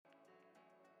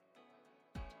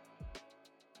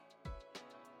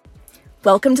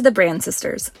Welcome to the Brand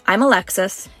Sisters. I'm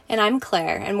Alexis. And I'm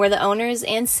Claire, and we're the owners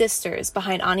and sisters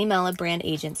behind Animela Brand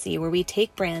Agency, where we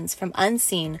take brands from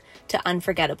unseen to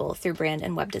unforgettable through brand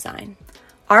and web design.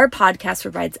 Our podcast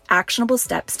provides actionable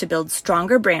steps to build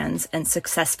stronger brands and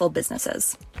successful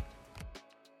businesses.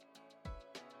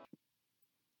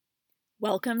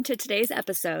 Welcome to today's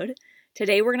episode.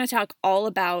 Today we're going to talk all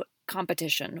about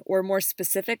competition, or more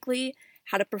specifically,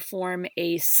 how to perform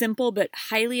a simple but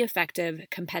highly effective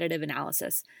competitive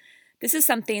analysis. This is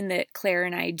something that Claire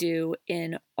and I do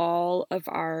in all of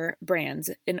our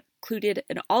brands. Included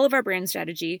in all of our brand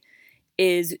strategy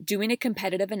is doing a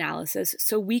competitive analysis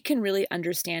so we can really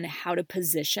understand how to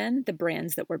position the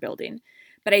brands that we're building.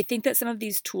 But I think that some of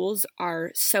these tools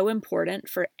are so important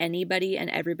for anybody and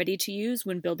everybody to use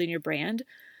when building your brand.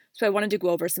 So I wanted to go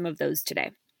over some of those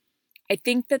today. I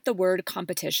think that the word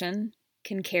competition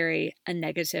can carry a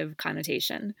negative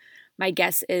connotation. My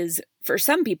guess is for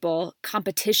some people,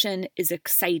 competition is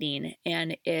exciting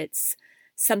and it's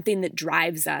something that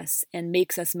drives us and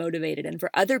makes us motivated. And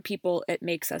for other people, it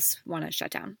makes us want to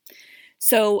shut down.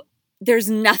 So there's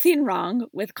nothing wrong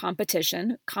with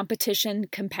competition. Competition,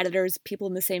 competitors, people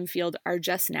in the same field are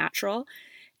just natural.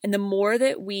 And the more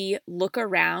that we look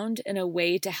around in a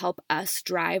way to help us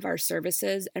drive our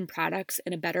services and products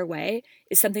in a better way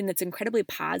is something that's incredibly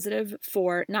positive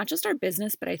for not just our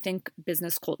business, but I think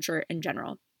business culture in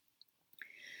general.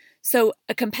 So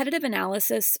a competitive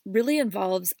analysis really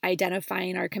involves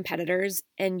identifying our competitors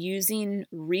and using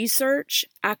research,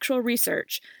 actual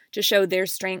research, to show their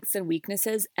strengths and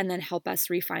weaknesses and then help us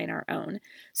refine our own.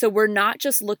 So we're not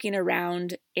just looking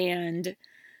around and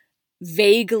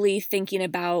vaguely thinking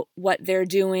about what they're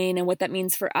doing and what that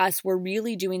means for us. We're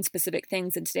really doing specific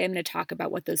things, and today I'm going to talk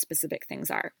about what those specific things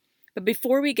are. But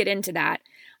before we get into that,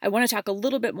 I want to talk a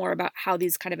little bit more about how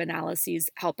these kind of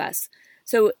analyses help us.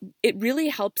 So it really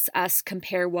helps us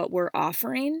compare what we're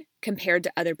offering compared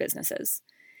to other businesses.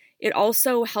 It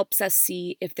also helps us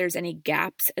see if there's any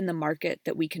gaps in the market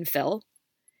that we can fill.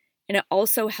 And it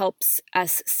also helps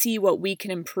us see what we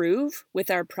can improve with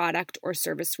our product or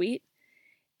service suite.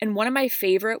 And one of my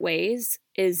favorite ways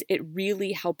is it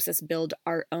really helps us build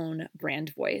our own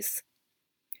brand voice.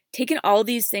 Taking all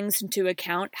these things into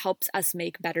account helps us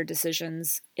make better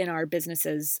decisions in our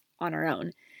businesses on our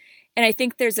own. And I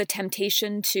think there's a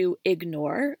temptation to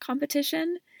ignore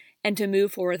competition and to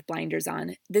move forward with blinders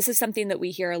on. This is something that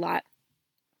we hear a lot.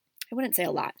 I wouldn't say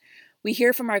a lot. We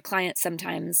hear from our clients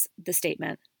sometimes the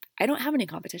statement, I don't have any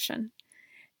competition.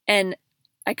 And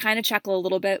I kind of chuckle a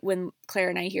little bit when Claire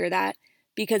and I hear that,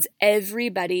 because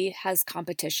everybody has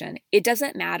competition. It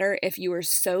doesn't matter if you are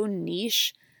so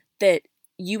niche that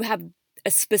you have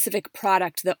a specific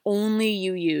product that only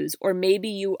you use, or maybe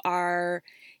you are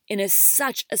in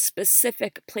such a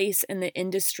specific place in the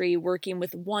industry working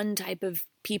with one type of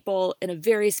people in a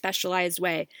very specialized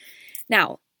way.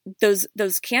 Now, those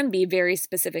can be very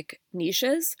specific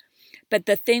niches, but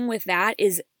the thing with that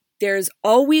is there's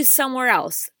always somewhere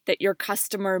else that your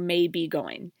customer may be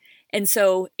going. And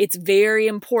so it's very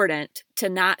important to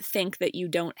not think that you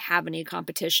don't have any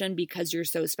competition because you're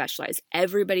so specialized.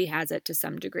 Everybody has it to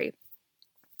some degree.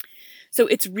 So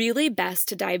it's really best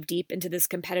to dive deep into this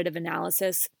competitive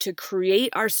analysis to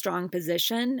create our strong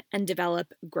position and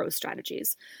develop growth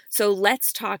strategies. So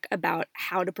let's talk about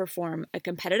how to perform a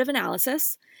competitive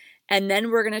analysis. And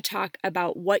then we're going to talk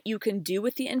about what you can do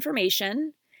with the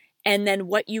information, and then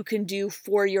what you can do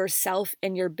for yourself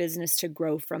and your business to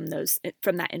grow from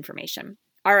that information.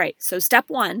 All right, so step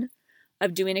one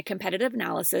of doing a competitive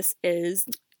analysis is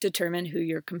determine who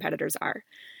your competitors are.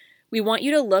 We want you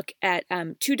to look at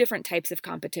two different types of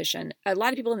competition. A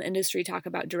lot of people in the industry talk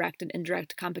about direct and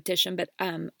indirect competition, but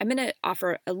I'm going to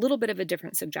offer a little bit of a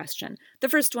different suggestion. The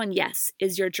first one, yes,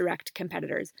 is your direct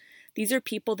competitors. These are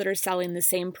people that are selling the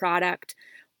same product,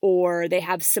 or they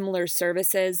have similar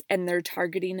services and they're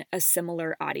targeting a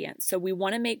similar audience. So we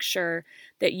want to make sure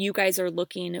that you guys are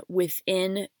looking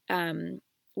within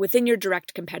your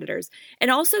direct competitors.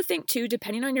 And also think too,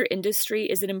 depending on your industry,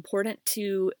 is it important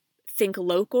to think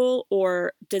local,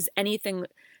 or does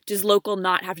local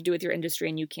not have to do with your industry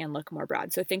and you can look more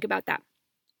broad? So think about that.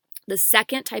 The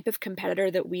second type of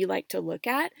competitor that we like to look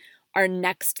at are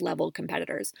next level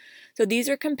competitors. So these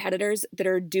are competitors that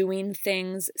are doing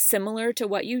things similar to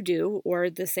what you do or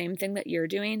the same thing that you're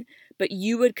doing, but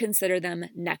you would consider them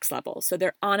next level. So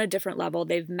they're on a different level.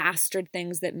 They've mastered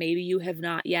things that maybe you have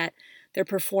not yet. They're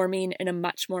performing in a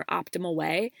much more optimal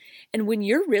way. And when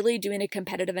you're really doing a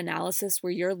competitive analysis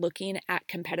where you're looking at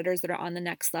competitors that are on the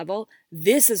next level,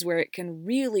 this is where it can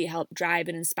really help drive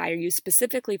and inspire you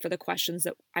specifically for the questions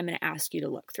that I'm going to ask you to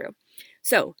look through.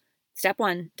 So Step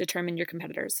 1, determine your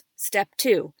competitors. Step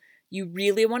 2, you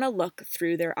really want to look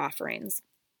through their offerings.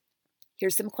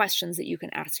 Here's some questions that you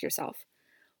can ask yourself.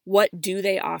 What do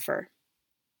they offer?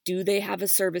 Do they have a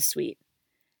service suite?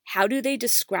 How do they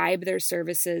describe their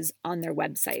services on their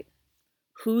website?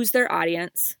 Who's their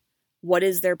audience? What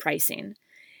is their pricing?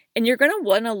 And you're going to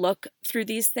want to look through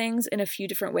these things in a few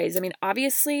different ways. I mean,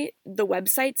 obviously, the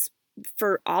websites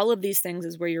for all of these things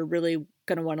is where you're really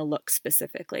going to want to look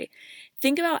specifically.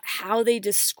 Think about how they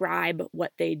describe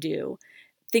what they do.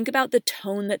 Think about the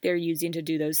tone that they're using to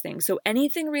do those things. So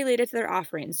anything related to their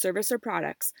offerings, service or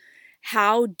products,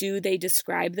 how do they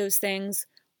describe those things?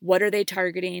 What are they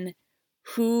targeting?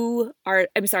 Who are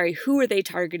they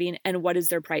targeting, and what is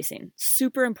their pricing?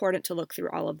 Super important to look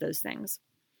through all of those things.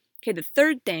 Okay, the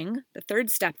third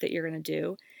step that you're going to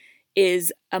do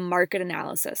is a market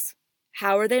analysis.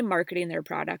 How are they marketing their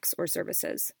products or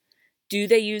services? Do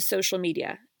they use social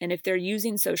media? And if they're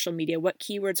using social media, what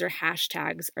keywords or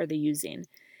hashtags are they using?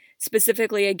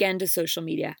 Specifically, again, to social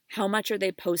media, how much are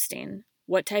they posting?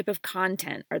 What type of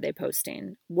content are they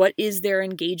posting? What is their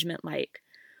engagement like?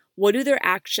 What do their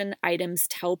action items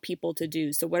tell people to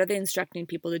do? So what are they instructing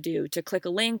people to do? To click a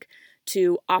link,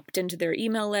 to opt into their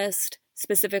email list?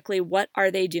 Specifically, what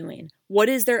are they doing? What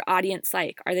is their audience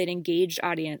like? Are they an engaged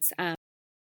audience?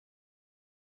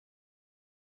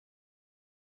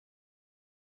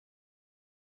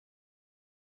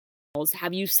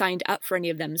 Have you signed up for any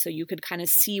of them so you could kind of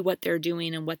see what they're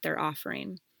doing and what they're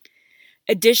offering?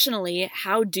 Additionally,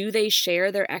 how do they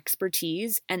share their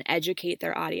expertise and educate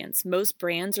their audience? Most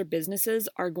brands or businesses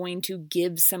are going to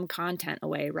give some content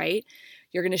away, right?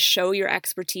 You're going to show your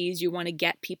expertise. You want to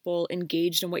get people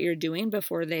engaged in what you're doing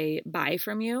before they buy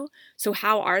from you. So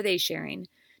how are they sharing?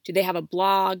 Do they have a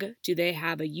blog? Do they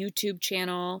have a YouTube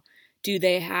channel? Do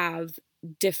they have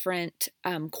different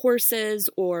courses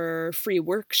or free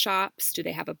workshops? Do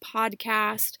they have a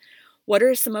podcast? What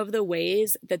are some of the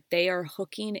ways that they are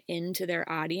hooking into their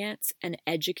audience and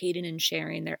educating and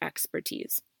sharing their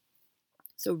expertise?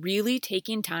 So really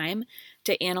taking time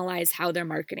to analyze how they're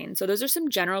marketing. So those are some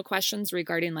general questions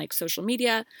regarding like social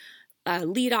media,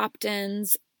 lead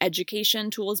opt-ins, education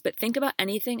tools, but think about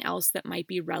anything else that might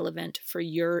be relevant for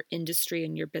your industry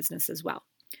and your business as well.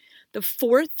 The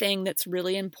fourth thing that's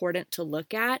really important to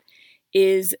look at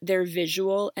is their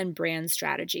visual and brand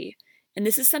strategy. And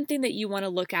this is something that you want to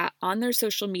look at on their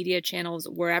social media channels,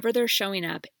 wherever they're showing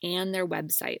up, and their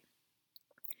website.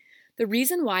 The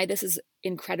reason why this is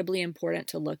incredibly important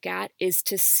to look at is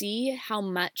to see how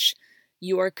much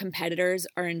your competitors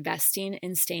are investing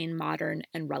in staying modern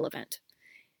and relevant.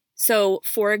 So,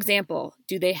 for example,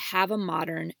 do they have a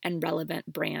modern and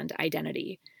relevant brand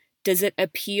identity? Does it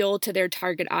appeal to their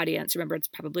target audience? Remember, it's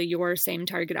probably your same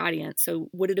target audience. So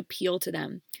would it appeal to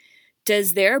them?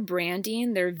 Does their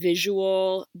branding, their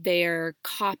visual, their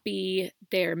copy,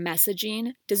 their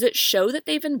messaging, does it show that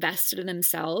they've invested in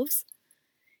themselves?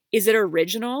 Is it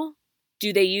original?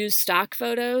 Do they use stock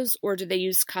photos or do they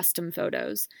use custom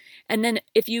photos? And then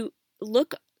if you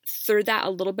look through that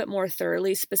a little bit more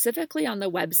thoroughly, specifically on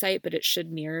the website, but it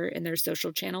should mirror in their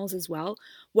social channels as well,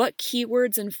 what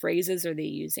keywords and phrases are they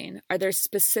using? Are there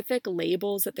specific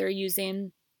labels that they're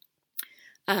using?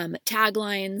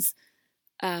 Taglines,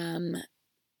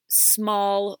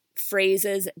 small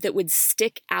phrases that would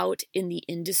stick out in the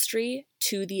industry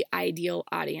to the ideal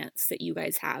audience that you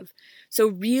guys have. So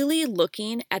really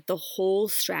looking at the whole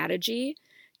strategy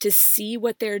to see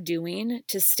what they're doing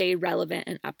to stay relevant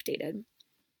and updated.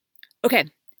 Okay,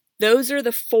 those are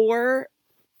the 4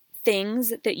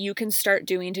 things that you can start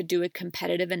doing to do a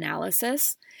competitive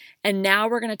analysis. And now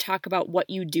we're going to talk about what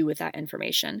you do with that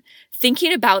information.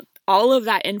 Thinking about all of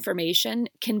that information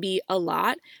can be a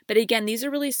lot, but again, these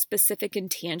are really specific and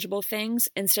tangible things.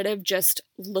 Instead of just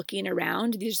looking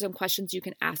around, these are some questions you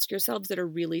can ask yourselves that are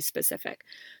really specific.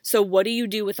 So what do you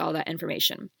do with all that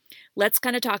information? Let's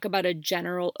kind of talk about a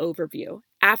general overview.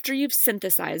 After you've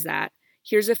synthesized that,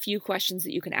 here's a few questions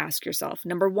that you can ask yourself.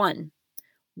 Number 1,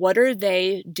 what are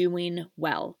they doing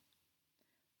well?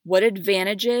 What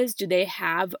advantages do they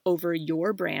have over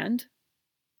your brand?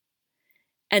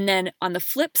 And then on the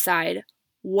flip side,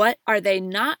 what are they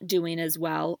not doing as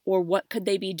well, or what could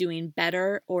they be doing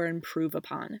better or improve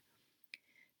upon?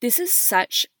 This is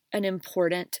such an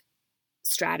important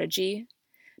strategy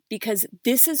because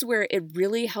this is where it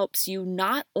really helps you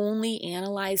not only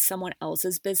analyze someone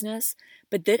else's business,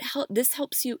 but this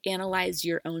helps you analyze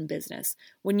your own business.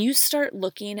 When you start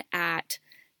looking at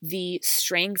the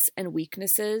strengths and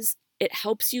weaknesses, it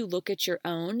helps you look at your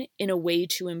own in a way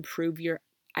to improve your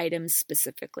items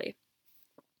specifically.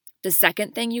 The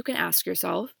second thing you can ask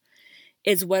yourself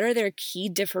is what are their key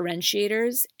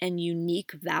differentiators and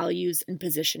unique values and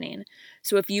positioning.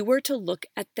 So if you were to look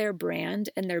at their brand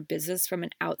and their business from an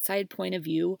outside point of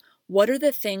view, what are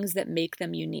the things that make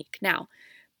them unique? Now,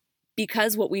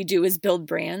 because what we do is build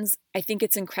brands, I think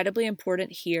it's incredibly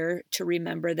important here to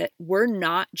remember that we're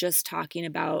not just talking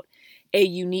about a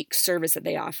unique service that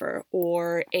they offer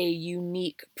or a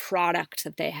unique product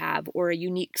that they have or a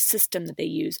unique system that they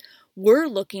use. We're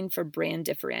looking for brand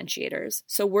differentiators.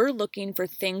 So we're looking for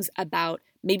things about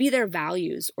maybe their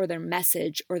values or their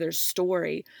message or their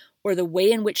story or the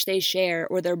way in which they share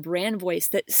or their brand voice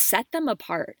that set them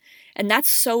apart. And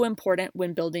that's so important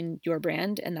when building your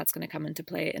brand, and that's going to come into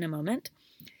play in a moment.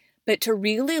 But to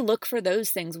really look for those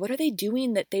things, what are they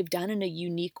doing that they've done in a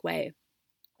unique way?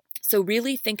 So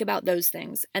really think about those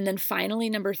things. And then finally,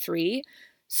 number 3,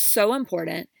 so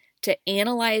important to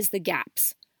analyze the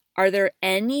gaps. Are there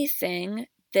anything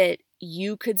that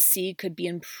you could see could be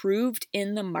improved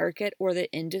in the market or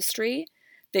the industry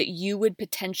that you would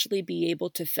potentially be able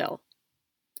to fill?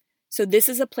 So this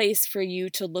is a place for you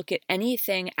to look at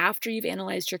anything after you've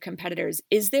analyzed your competitors.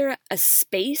 Is there a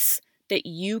space that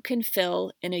you can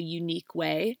fill in a unique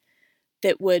way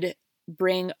that would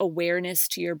bring awareness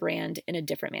to your brand in a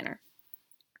different manner?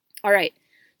 All right,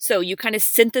 so you kind of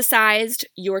synthesized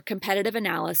your competitive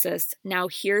analysis. Now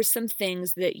here's some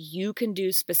things that you can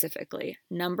do specifically.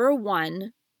 Number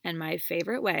 1, and my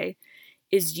favorite way,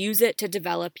 is use it to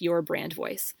develop your brand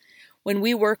voice. When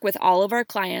we work with all of our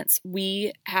clients,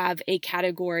 we have a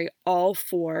category all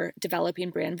for developing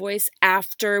brand voice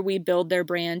after we build their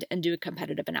brand and do a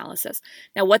competitive analysis.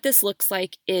 Now, what this looks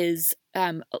like is,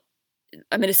 I'm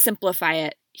going to simplify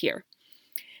it here.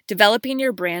 Developing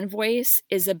your brand voice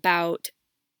is about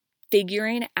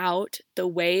figuring out the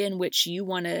way in which you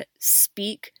want to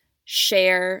speak,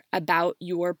 share about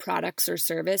your products or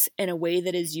service in a way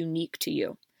that is unique to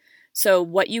you. So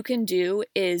what you can do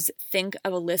is think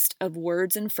of a list of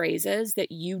words and phrases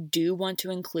that you do want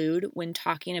to include when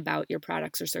talking about your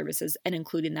products or services and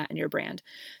including that in your brand.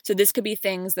 So this could be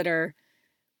things that are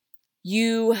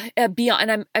beyond,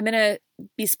 and I'm going to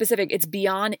be specific, it's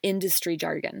beyond industry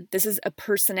jargon. This is a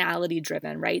personality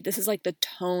driven, right? This is like the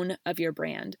tone of your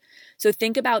brand. So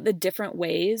think about the different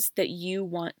ways that you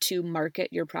want to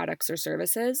market your products or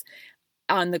services.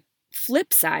 On the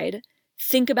flip side,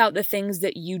 think about the things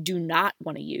that you do not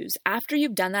want to use. After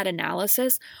you've done that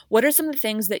analysis, what are some of the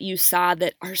things that you saw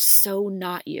that are so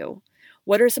not you?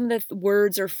 What are some of the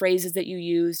words or phrases that you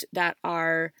used that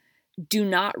do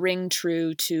not ring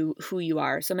true to who you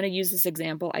are? So I'm going to use this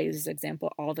example. I use this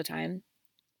example all the time.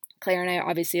 Claire and I are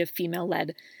obviously a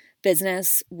female-led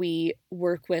business. We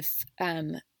work with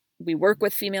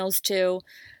females too.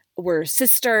 We're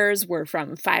sisters. We're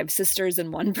from 5 sisters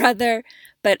and 1 brother,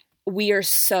 but we are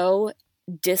so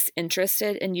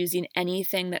disinterested in using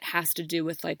anything that has to do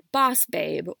with like boss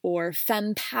babe or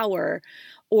femme power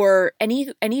or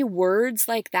any words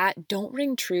like that don't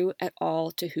ring true at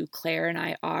all to who Claire and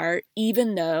I are,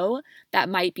 even though that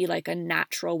might be like a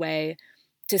natural way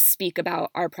to speak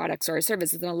about our products or our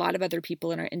services. And a lot of other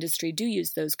people in our industry do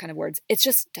use those kind of words. It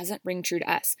just doesn't ring true to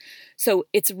us. So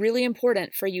it's really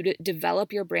important for you to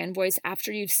develop your brand voice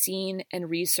after you've seen and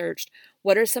researched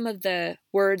what are some of the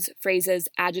words, phrases,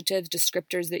 adjectives,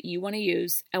 descriptors that you want to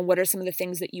use, and what are some of the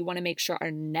things that you want to make sure are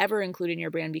never included in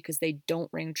your brand because they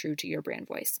don't ring true to your brand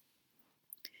voice.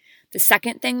 The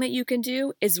second thing that you can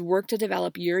do is work to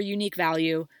develop your unique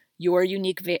value, your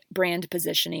unique brand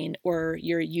positioning, or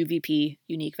your UVP,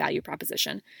 unique value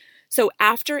proposition. So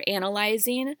after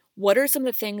analyzing, what are some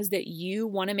of the things that you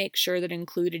want to make sure that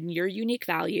included in your unique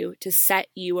value to set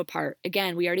you apart?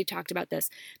 Again, we already talked about this.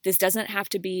 This doesn't have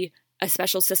to be a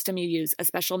special system you use, a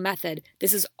special method.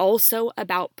 This is also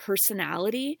about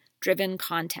personality-driven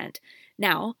content.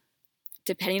 Now,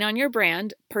 depending on your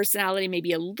brand, personality may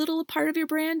be a little part of your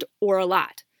brand or a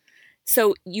lot.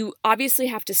 So you obviously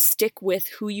have to stick with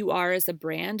who you are as a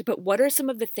brand, but what are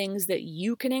some of the things that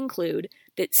you can include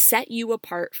that set you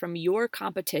apart from your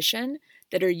competition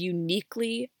that are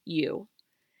uniquely you?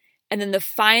 And then the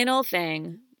final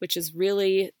thing, which is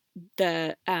really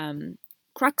the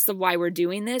crux of why we're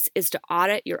doing this, is to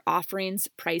audit your offerings,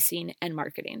 pricing, and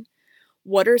marketing.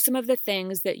 What are some of the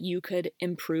things that you could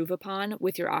improve upon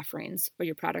with your offerings or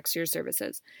your products or your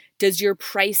services? Does your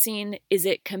pricing, is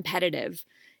it competitive?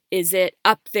 Is it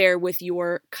up there with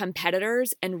your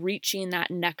competitors and reaching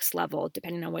that next level,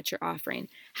 depending on what you're offering?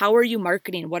 How are you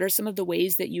marketing? What are some of the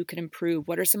ways that you can improve?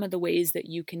 What are some of the ways that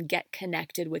you can get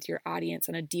connected with your audience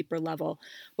on a deeper level?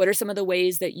 What are some of the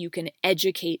ways that you can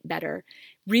educate better?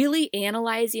 Really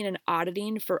analyzing and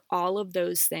auditing for all of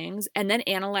those things, and then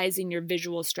analyzing your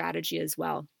visual strategy as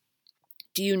well.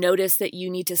 Do you notice that you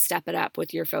need to step it up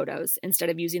with your photos? Instead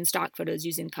of using stock photos,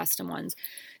 using custom ones?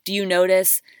 Do you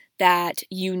notice that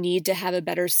you need to have a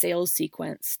better sales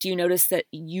sequence? Do you notice that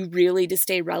you really, to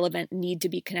stay relevant, need to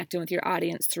be connecting with your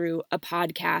audience through a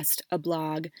podcast, a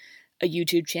blog, a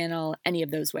YouTube channel, any of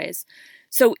those ways?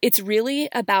 So it's really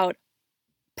about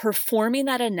performing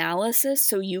that analysis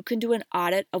so you can do an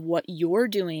audit of what you're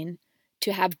doing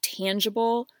to have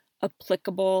tangible,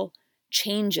 applicable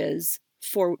changes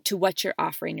to what you're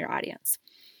offering your audience.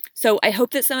 So I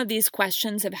hope that some of these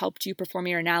questions have helped you perform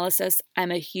your analysis.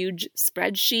 I'm a huge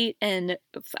spreadsheet and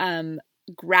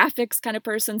graphics kind of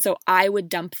person, so I would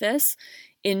dump this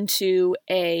into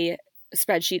a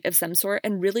spreadsheet of some sort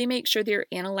and really make sure that you're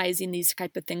analyzing these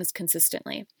type of things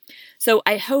consistently. So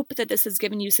I hope that this has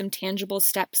given you some tangible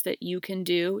steps that you can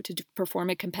do to perform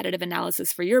a competitive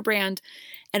analysis for your brand,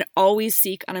 and always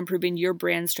seek on improving your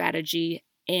brand strategy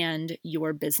and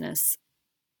your business.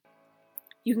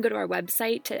 You can go to our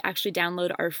website to actually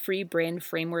download our free Brand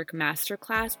Framework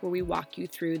Masterclass, where we walk you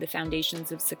through the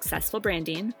foundations of successful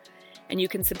branding. And you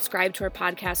can subscribe to our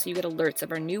podcast so you get alerts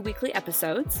of our new weekly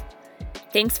episodes.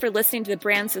 Thanks for listening to the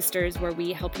Brand Sisters, where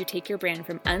we help you take your brand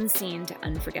from unseen to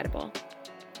unforgettable.